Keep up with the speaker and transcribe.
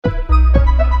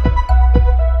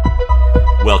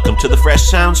to the Fresh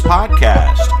Sounds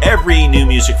Podcast. Every New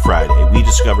Music Friday, we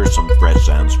discover some fresh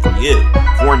sounds for you.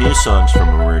 4 new songs from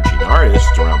emerging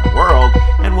artists around the world,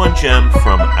 and 1 gem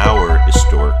from our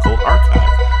historical archive.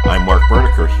 I'm Mark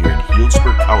Berniker here in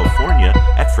Healdsburg, California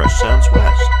at Fresh Sounds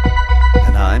West.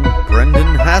 And I'm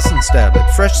Brendan Hassenstab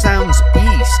at Fresh Sounds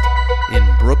East in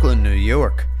Brooklyn, New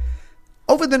York.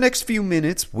 Over the next few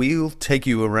minutes, we'll take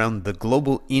you around the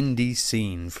global indie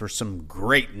scene for some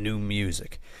great new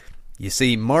music. You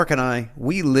see, Mark and I,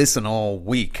 we listen all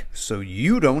week, so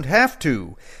you don't have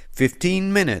to.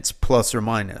 15 minutes plus or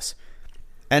minus.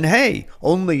 And hey,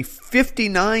 only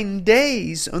 59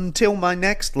 days until my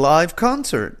next live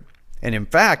concert. And in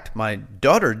fact, my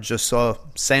daughter just saw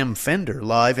Sam Fender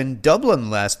live in Dublin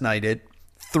last night at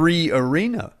 3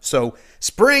 Arena. So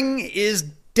spring is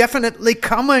definitely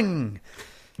coming.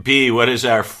 B, what is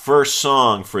our first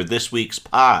song for this week's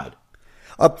pod?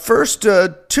 Up first,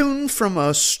 a tune from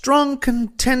a strong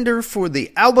contender for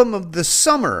the album of the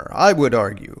summer, I would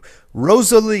argue.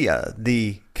 Rosalia,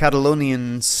 the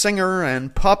Catalonian singer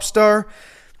and pop star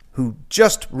who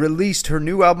just released her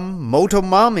new album,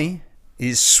 Motomami,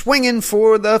 is swinging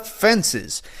for the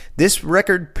fences. This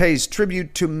record pays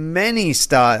tribute to many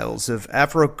styles of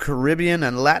Afro-Caribbean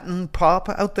and Latin pop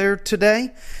out there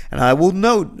today, and I will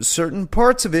note certain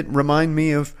parts of it remind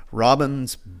me of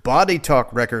Robin's Body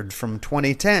Talk record from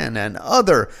 2010 and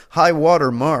other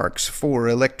high-water marks for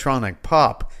electronic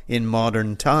pop in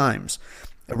modern times.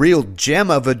 A real gem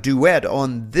of a duet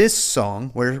on this song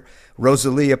where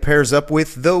Rosalia pairs up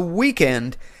with The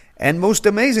Weeknd. And most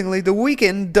amazingly, The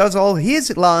Weeknd does all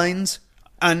his lines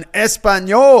en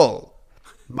Espanol.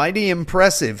 Mighty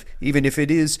impressive, even if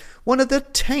it is one of the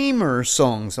tamer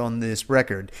songs on this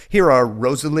record. Here are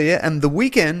Rosalia and The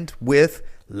Weeknd with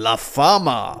La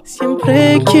Fama.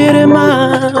 Siempre quiere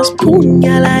más,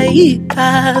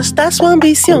 puñaladita. Está su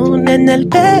ambición en el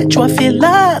pecho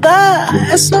afilada.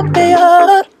 Es lo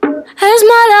peor. Es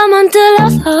mala amante la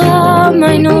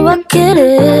fama y no va a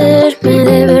quererme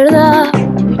de verdad.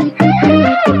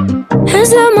 Es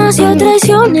demasiado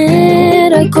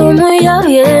traicionera y como ella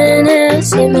viene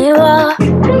se me va.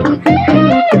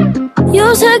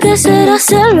 Yo sé que será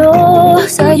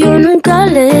celosa, yo nunca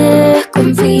le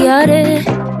confiaré.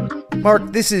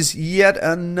 Mark, this is yet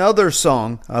another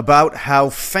song about how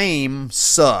fame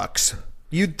sucks.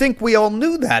 You'd think we all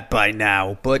knew that by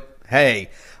now, but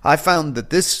hey, I found that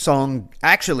this song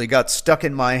actually got stuck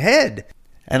in my head.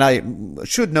 And I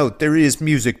should note, there is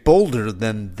music bolder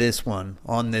than this one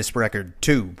on this record,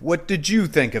 too. What did you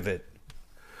think of it?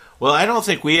 Well, I don't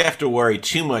think we have to worry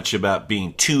too much about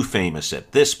being too famous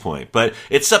at this point, but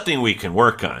it's something we can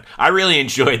work on. I really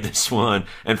enjoyed this one,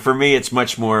 and for me, it's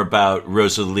much more about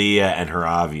Rosalia and her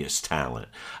obvious talent.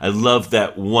 I love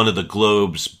that one of the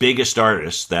globe's biggest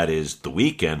artists, that is The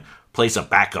Weeknd, plays a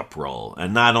backup role,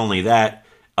 and not only that,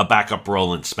 a backup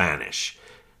role in Spanish.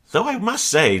 Though I must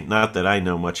say, not that I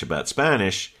know much about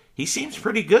Spanish, he seems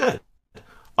pretty good.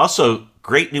 Also,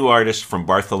 great new artist from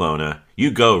Barcelona.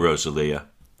 You go, Rosalia.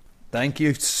 Thank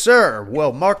you, sir.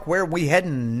 Well, Mark, where are we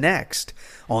heading next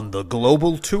on the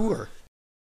global tour?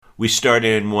 We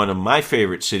started in one of my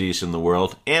favorite cities in the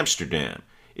world, Amsterdam.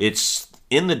 It's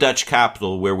in the Dutch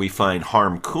capital where we find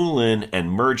Harm Koolin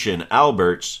and Mergen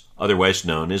Alberts, otherwise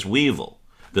known as Weevil.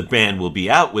 The band will be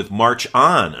out with March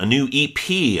On, a new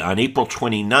EP on April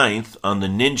 29th on the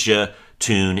Ninja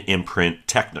Tune imprint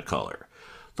Technicolor.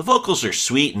 The vocals are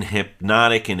sweet and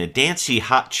hypnotic in a dancey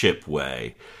hot chip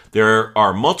way. There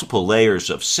are multiple layers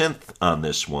of synth on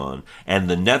this one, and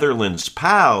the Netherlands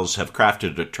pals have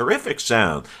crafted a terrific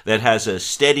sound that has a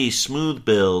steady, smooth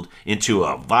build into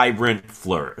a vibrant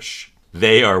flourish.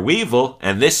 They are Weevil,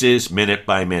 and this is Minute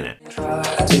by Minute.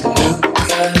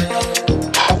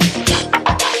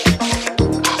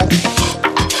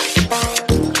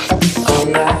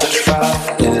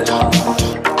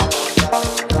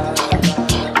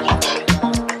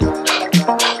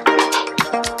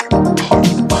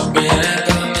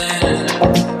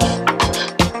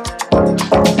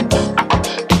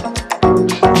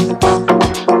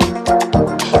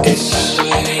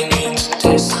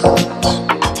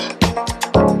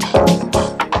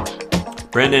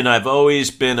 Brendan, I've always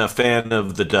been a fan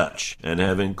of the Dutch and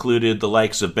have included the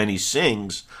likes of Benny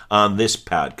Sings on this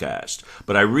podcast.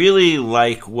 But I really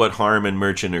like what Harm and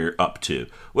Merchant are up to.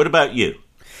 What about you?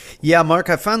 Yeah, Mark,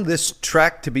 I found this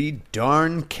track to be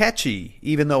darn catchy,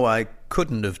 even though I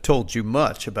couldn't have told you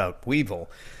much about Weevil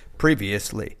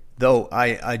previously. Though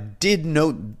I did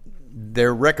note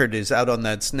their record is out on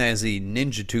that snazzy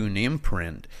Ninja Tune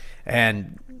imprint,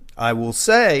 and I will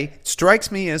say, it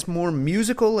strikes me as more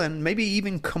musical and maybe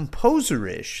even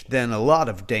composer-ish than a lot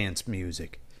of dance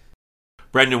music.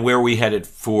 Brendan, where are we headed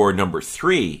for number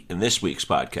 3 in this week's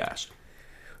podcast?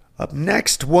 Up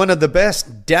next, one of the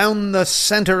best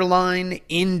down-the-center line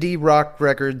indie rock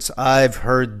records I've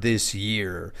heard this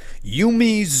year.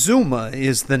 Yumi Zuma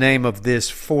is the name of this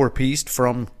four-piece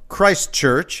from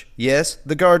Christchurch, yes,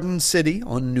 the Garden City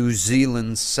on New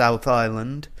Zealand's South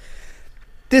Island.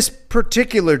 This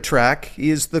particular track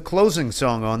is the closing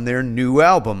song on their new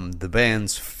album, the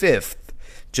band's fifth,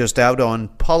 just out on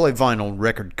Polyvinyl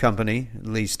Record Company, at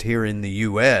least here in the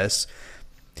U.S.,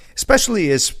 Especially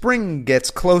as spring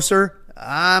gets closer,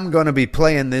 I'm going to be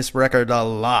playing this record a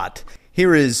lot.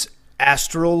 Here is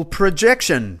Astral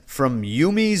Projection from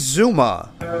Yumi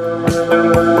Zuma.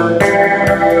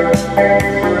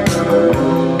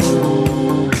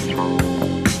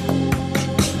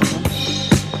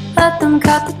 Let them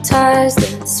cut the ties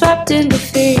that swept in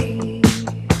defeat.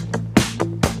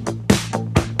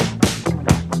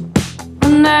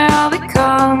 When they all be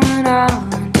coming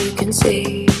out, you can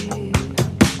see.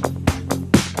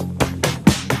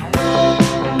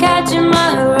 Catching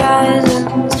my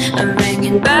horizons, a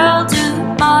ringing bell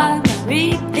to my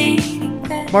repeating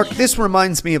past. Mark, this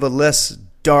reminds me of a less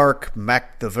dark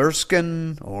Mac the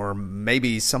Verskin, or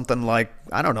maybe something like,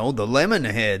 I don't know, the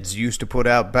Lemonheads used to put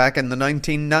out back in the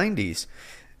 1990s.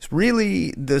 It's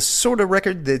really the sort of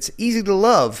record that's easy to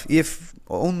love if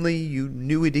only you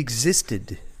knew it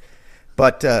existed.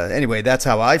 But anyway, that's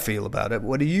how I feel about it.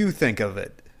 What do you think of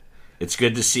it? It's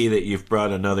good to see that you've brought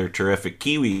another terrific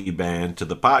Kiwi band to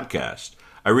the podcast.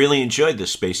 I really enjoyed the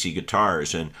spacey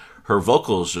guitars, and her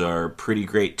vocals are pretty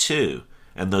great too.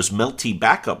 And those melty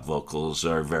backup vocals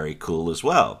are very cool as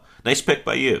well. Nice pick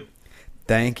by you.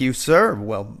 Thank you, sir.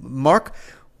 Well, Mark,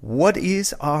 what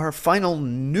is our final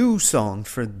new song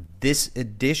for this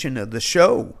edition of the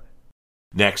show?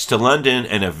 Next to London,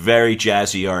 and a very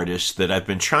jazzy artist that I've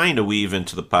been trying to weave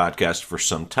into the podcast for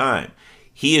some time.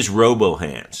 He is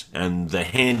Robohands, and the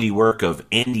handiwork of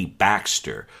Andy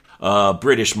Baxter, a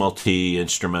British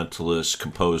multi-instrumentalist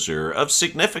composer of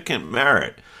significant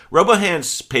merit.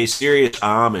 Robohands pays serious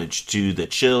homage to the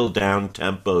chill,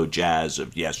 down-tempo jazz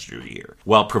of yesteryear,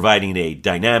 while providing a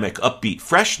dynamic, upbeat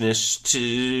freshness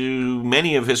to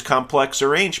many of his complex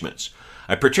arrangements.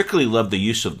 I particularly love the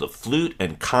use of the flute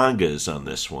and congas on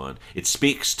this one. It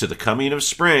speaks to the coming of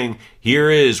spring. Here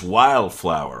is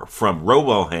Wildflower from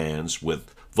Robohands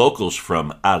with vocals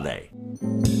from Ale.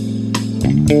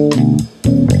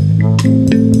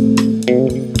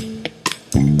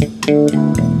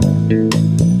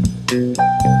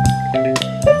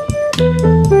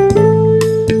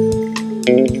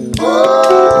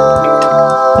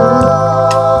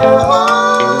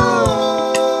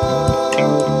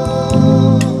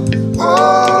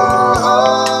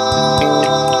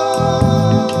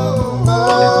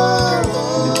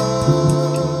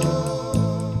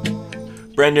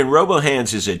 Brendan,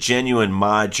 Robohands is a genuine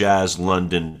mod jazz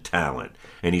London talent,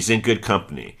 and he's in good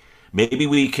company. Maybe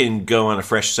we can go on a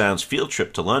Fresh Sounds field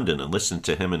trip to London and listen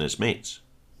to him and his mates.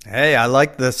 Hey, I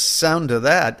like the sound of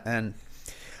that, and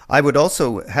I would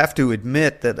also have to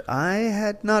admit that I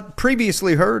had not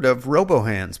previously heard of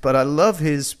Robohands, but I love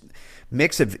his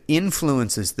mix of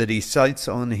influences that he cites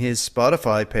on his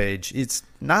Spotify page. It's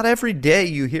not every day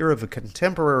you hear of a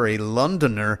contemporary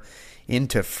Londoner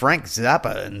into Frank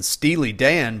Zappa and Steely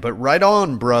Dan, but right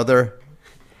on, brother.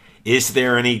 Is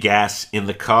there any gas in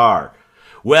the car?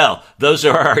 Well, those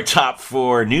are our top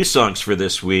 4 new songs for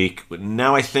this week.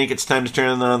 Now I think it's time to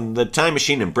turn on the time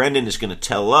machine, and Brendan is going to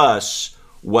tell us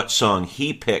what song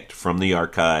he picked from the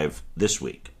archive this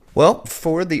week. Well,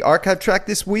 for the archive track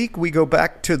this week, we go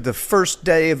back to the first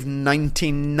day of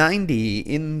 1990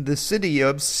 in the city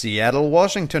of Seattle,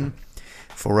 Washington,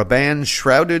 for a band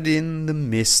shrouded in the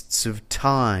mists of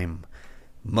time,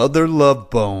 Mother Love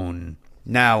Bone.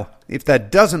 Now, if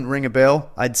that doesn't ring a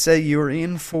bell, I'd say you're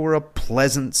in for a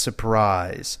pleasant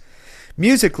surprise.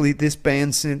 Musically, this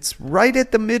band sits right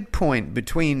at the midpoint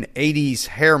between 80s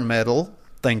hair metal,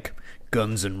 think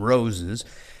Guns N' Roses,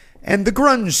 and the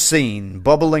grunge scene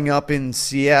bubbling up in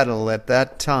Seattle at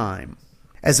that time.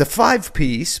 As a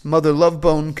 5-piece, Mother Love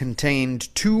Bone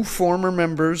contained 2 former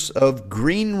members of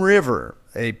Green River,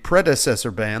 a predecessor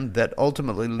band that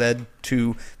ultimately led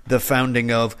to the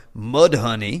founding of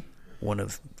Mudhoney, one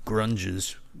of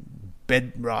grunge's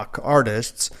bedrock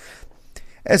artists,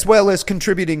 as well as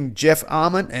contributing Jeff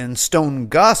Ament and Stone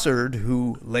Gossard,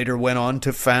 who later went on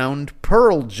to found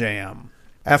Pearl Jam,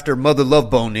 after Mother Love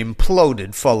Bone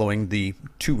imploded following the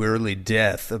too early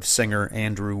death of singer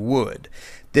Andrew Wood.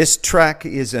 This track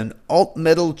is an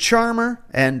alt-metal charmer,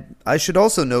 and I should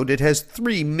also note it has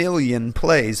 3 million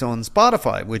plays on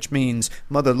Spotify, which means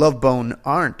Mother Love Bone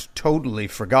aren't totally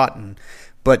forgotten.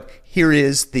 But here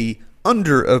is the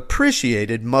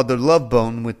underappreciated Mother Love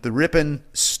Bone with the rippin'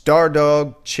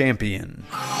 Stardog Champion.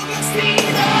 With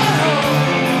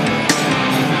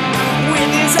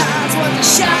his eyes was a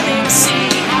shining sea,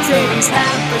 things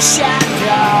half a shadow.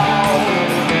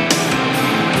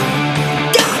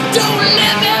 God, don't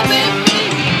let me be me,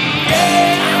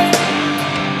 yeah.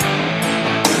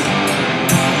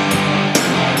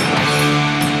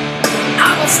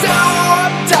 I'm a Stardog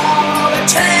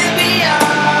champion.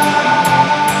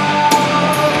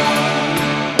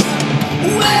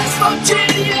 West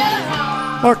Virginia.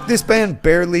 Mark, this band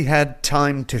barely had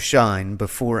time to shine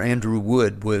before Andrew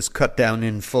Wood was cut down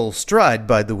in full stride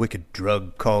by the wicked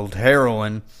drug called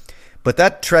heroin. But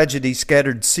that tragedy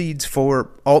scattered seeds for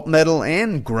alt metal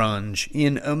and grunge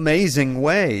in amazing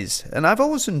ways, and I've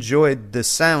always enjoyed the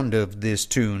sound of this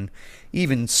tune,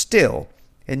 even still.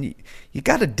 And you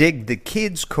gotta dig the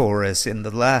kids' chorus in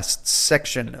the last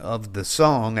section of the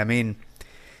song. I mean,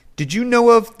 did you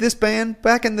know of this band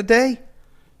back in the day?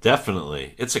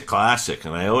 Definitely. It's a classic,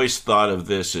 and I always thought of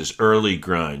this as early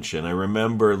grunge, and I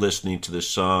remember listening to this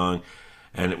song,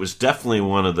 and it was definitely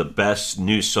one of the best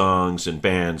new songs and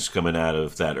bands coming out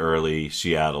of that early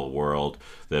Seattle world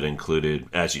that included,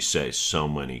 as you say, so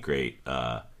many great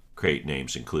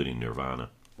names, including Nirvana.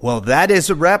 Well, that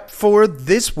is a wrap for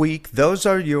this week. Those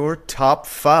are your top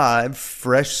 5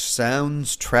 Fresh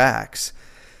Sounds tracks.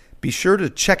 Be sure to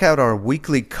check out our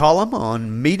weekly column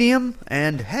on Medium,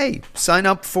 and hey, sign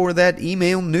up for that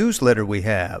email newsletter we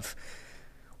have.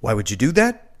 Why would you do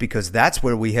that? Because that's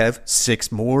where we have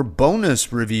 6 more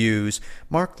bonus reviews.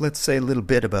 Mark, let's say a little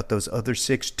bit about those other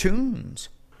 6 tunes.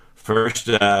 First,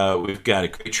 we've got a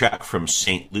great track from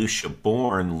St.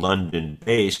 Lucia-born,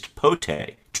 London-based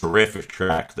Pote. Terrific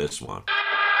track, this one.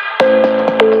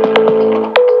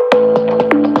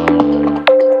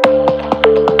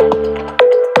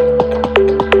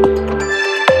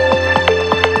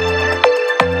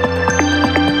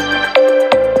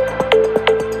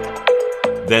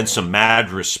 Then some mad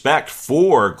respect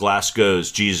for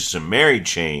Glasgow's Jesus and Mary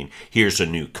chain. Here's a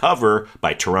new cover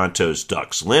by Toronto's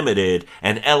Ducks Limited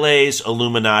and LA's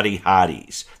Illuminati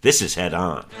Hotties. This is Head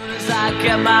On. As I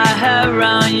get my head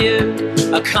around you,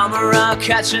 I come around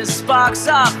catching sparks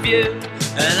off you,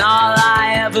 and all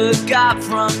I ever got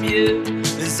from you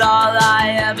is all I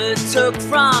ever took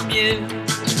from you.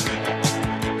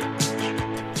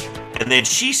 And then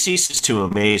She Ceases to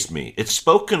Amaze Me. It's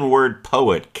spoken word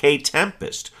poet Kay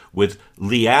Tempest with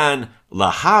Leanne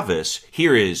LaHavis.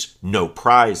 Here is No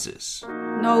Prizes.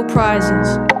 No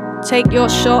prizes. Take your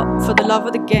shot for the love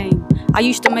of the game. I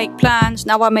used to make plans,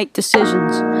 now I make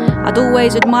decisions. I'd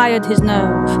always admired his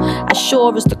nerve, as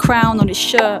sure as the crown on his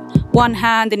shirt. One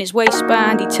hand in his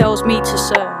waistband, he tells me to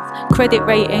serve. Credit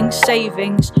ratings,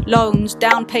 savings, loans,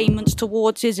 down payments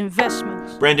towards his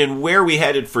investments. Brendan, where are we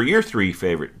headed for your 3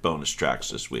 favorite bonus tracks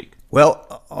this week?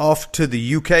 Well, off to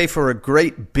the UK for a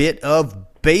great bit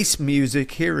of bass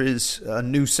music. Here is a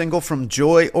new single from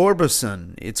Joy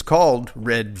Orbison. It's called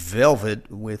Red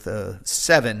Velvet with a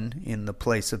 7 in the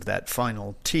place of that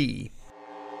final T.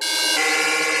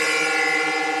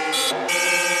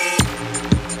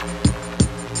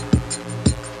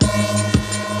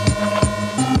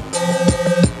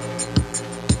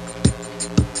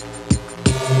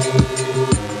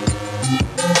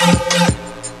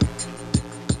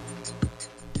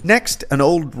 Next, an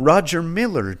old Roger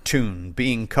Miller tune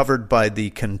being covered by the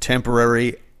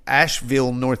contemporary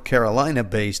Asheville, North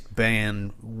Carolina-based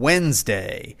band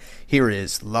Wednesday. Here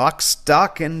is Lock,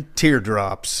 Stock, and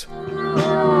Teardrops.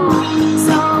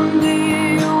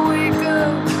 Someday you'll wake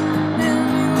up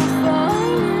and you'll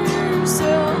find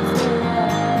yourself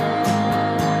alive.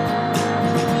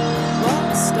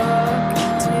 Lock, stock,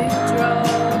 and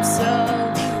teardrops.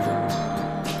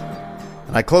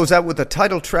 And I close out with a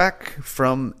title track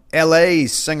from LA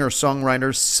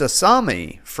singer-songwriter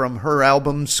Sasami from her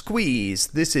album Squeeze.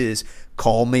 This is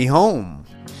Call Me Home.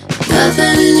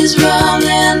 Nothing is wrong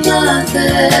and nothing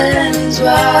is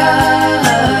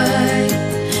right.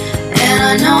 And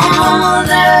I know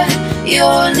that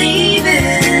you're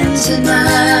leaving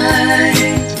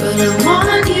tonight, but I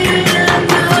want you to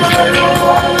know.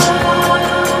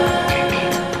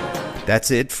 That's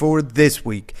it for this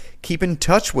week. Keep in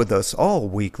touch with us all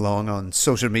week long on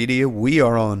social media. We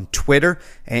are on Twitter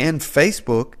and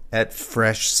Facebook at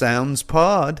Fresh Sounds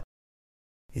Pod.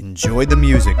 Enjoy the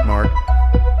music, Mark.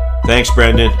 Thanks,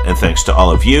 Brendan, and thanks to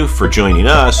all of you for joining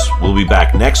us. We'll be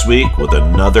back next week with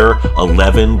another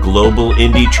 11 global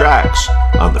indie tracks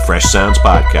on the Fresh Sounds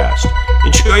Podcast.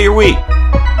 Enjoy your week.